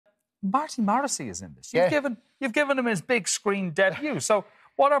Marty Morrissey is in this. Yeah. You've given him his big screen debut. So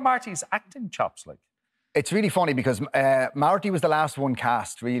what are Marty's acting chops like? It's really funny because Marty was the last one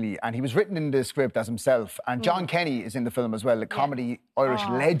cast, really, and he was written in the script as himself. And John Kenny is in the film as well, the comedy Irish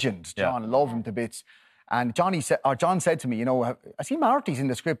legend. John, love him to bits. And John said to me, you know, I see Marty's in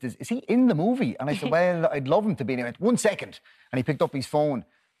the script. Is he in the movie? And I said, well, I'd love him to be in it. He went, 1 second. And he picked up his phone.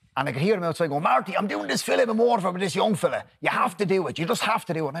 And I could hear him outside going, Marty, I'm doing this film in Waterford with this young fella. You have to do it. You just have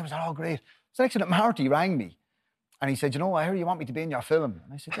to do it. And I was like, oh, great. So next minute, Marty rang me. And he said, you know, I hear you want me to be in your film.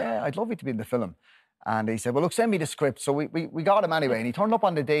 And I said, yeah, I'd love you to be in the film. And he said, well, look, send me the script. So we got him anyway. And he turned up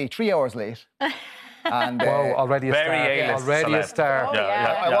on the day 3 hours late. And, whoa, already a star. Already a star. Oh,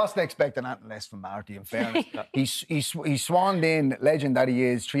 yeah. I wasn't expecting anything less from Marty, in fairness. he swanned in, legend that he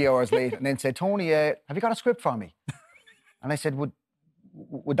is, 3 hours late, and then said, Tony, have you got a script for me? And I said,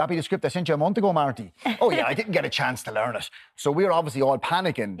 would that be the script I sent you a month ago, Marty? Oh, yeah, I didn't get a chance to learn it. So we were obviously all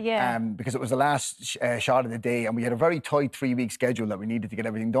panicking because it was the last shot of the day, and we had a very tight 3-week schedule that we needed to get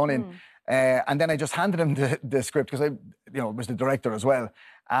everything done in. And then I just handed him the script because I was the director as well.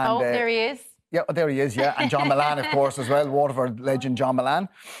 And, there he is. Yeah, there he is, yeah. And John Milan, of course, as well, Waterford legend John Milan.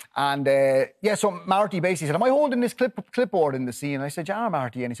 And, so Marty basically said, am I holding this clipboard in the scene? And I said, yeah,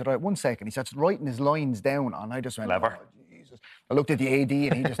 Marty. And he said, right, 1 second. He starts writing his lines down, and I just went, clever. Oh, Jesus. I looked at the AD,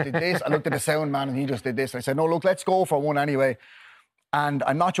 and he just did this. I looked at the sound man, and he just did this. I said, no, look, let's go for one anyway. And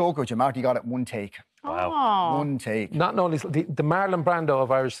I'm not joking with you, Marty got it 1 take. Wow. 1 take. Not only the Marlon Brando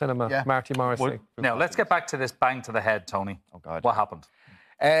of Irish cinema, Marty Morrissey. Now, let's get back to this bang to the head, Tony. Oh, God. What happened?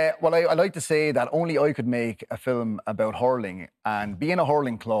 Well, I like to say that only I could make a film about hurling and be in a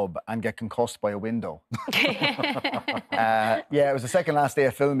hurling club and get concussed by a window. It was the second last day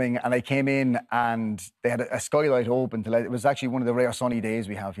of filming, and I came in and they had a skylight open. It was actually one of the rare sunny days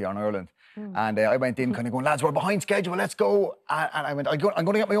we have here in Ireland. And I went in kind of going, lads, we're behind schedule, let's go. And I went, I'm going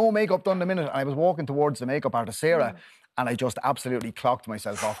to get my own makeup done in a minute. And I was walking towards the makeup artist, Sarah, and I just absolutely clocked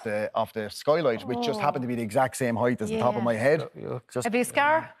myself off the skylight, which just happened to be the exact same height as the top of my head. A big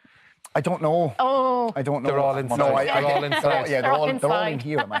scar? I don't know. Oh. I don't know. They're all inside. No, they're all inside. Yeah, they're all in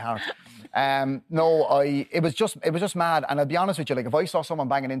here at my heart. It was just mad. And I'll be honest with you, like if I saw someone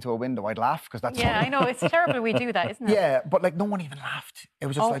banging into a window, I'd laugh because that's. Yeah, I know. It's terrible we do that, isn't it? Yeah, but like no one even laughed. It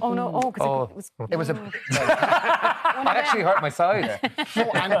was just it was a. I actually hurt my side.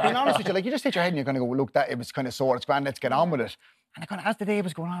 No, and being honest with you, like you just hit your head and you're going to go, look, that it was kind of sore. It's grand. Let's get on with it. And I kind of, as the day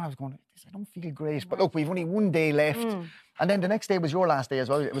was going on, I was going, I don't feel great. But look, we've only 1 day left. And then the next day was your last day as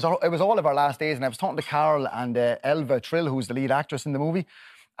well. It was all of our last days. And I was talking to Carl and Elva Trill, who's the lead actress in the movie,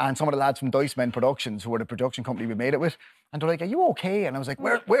 and some of the lads from Dice Men Productions, who were the production company we made it with. And they're like, are you okay? And I was like,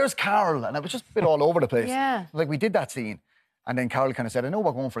 where's Carl? And I was just a bit all over the place. Yeah. Like, we did that scene. And then Carol kind of said, I know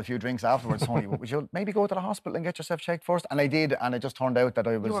we're going for a few drinks afterwards, Tony, but would you maybe go to the hospital and get yourself checked first? And I did, and it just turned out that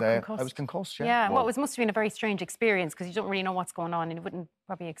I was concussed. Yeah, well, it must have been a very strange experience because you don't really know what's going on and you wouldn't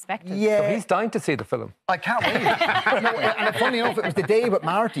probably expect it. Yeah. So he's dying to see the film. I can't wait. And funny enough, it was the day with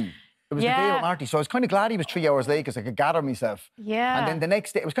Marty. It was the day with Marty. So I was kind of glad he was 3 hours late because I could gather myself. Yeah. And then the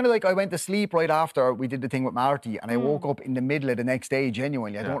next day, it was kind of like I went to sleep right after we did the thing with Marty, and I woke up in the middle of the next day,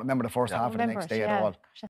 genuinely. I don't remember the first half of the next day at all.